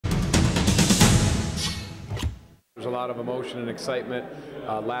There's a lot of emotion and excitement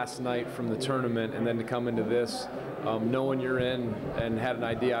last night from the tournament, and then to come into this, knowing you're in and had an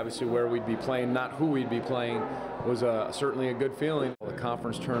idea obviously where we'd be playing, not who we'd be playing, was certainly a good feeling. The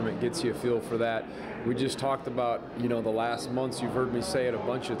conference tournament gets you a feel for that. We just talked about, you know, the last months, you've heard me say it a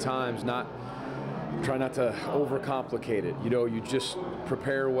bunch of times, try not to overcomplicate it. You know, you just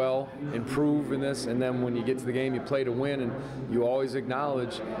prepare well, improve in this, and then when you get to the game, you play to win, and you always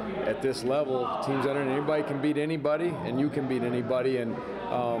acknowledge at this level, teams that are in, anybody can beat anybody, and you can beat anybody, and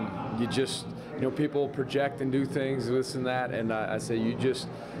you just, you know, people project and do things, this and that, and I say you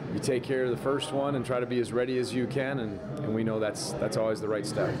take care of the first one and try to be as ready as you can, and we know that's always the right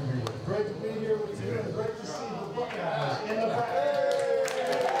step. Great to be here with you, and great to see the Buckeyes in the back.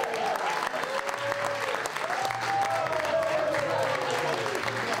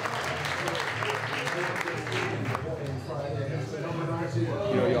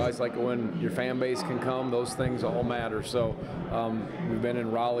 You know, you always like when your fan base can come. Those things all matter. So we've been in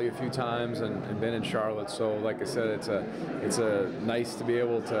Raleigh a few times and been in Charlotte. So like I said, it's nice to be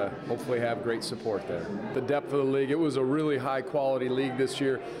able to hopefully have great support there. The depth of the league, it was a really high quality league this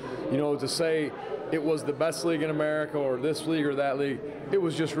year. You know, to say it was the best league in America or this league or that league, it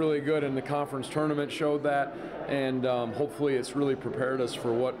was just really good, and the conference tournament showed that, and hopefully it's really prepared us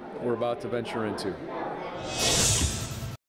for what we're about to venture into.